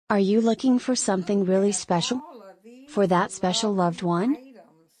Are you looking for something really special? For that special loved one?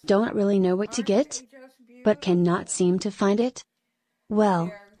 Don't really know what to get? But cannot seem to find it?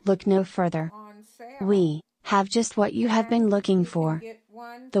 Well, look no further. We have just what you have been looking for.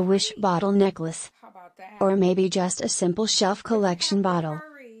 The Wish bottle necklace. Or maybe just a simple shelf collection bottle.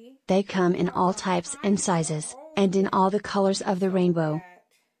 They come in all types and sizes, and in all the colors of the rainbow.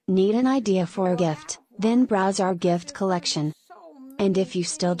 Need an idea for a gift? Then browse our gift collection. And if you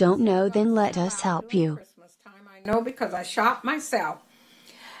still don't know, then let us help you. I know because I shop myself.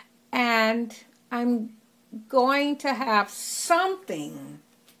 And I'm going to have something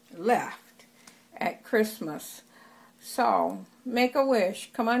left at Christmas. So, make a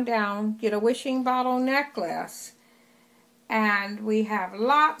wish. Come on down, get a wishing bottle necklace. And we have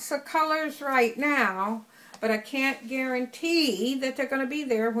lots of colors right now, but I can't guarantee that they're going to be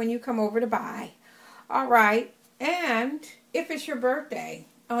there when you come over to buy. All right, and if it's your birthday,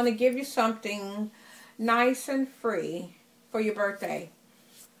 I want to give you something nice and free for your birthday.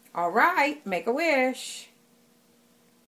 All right, make a wish.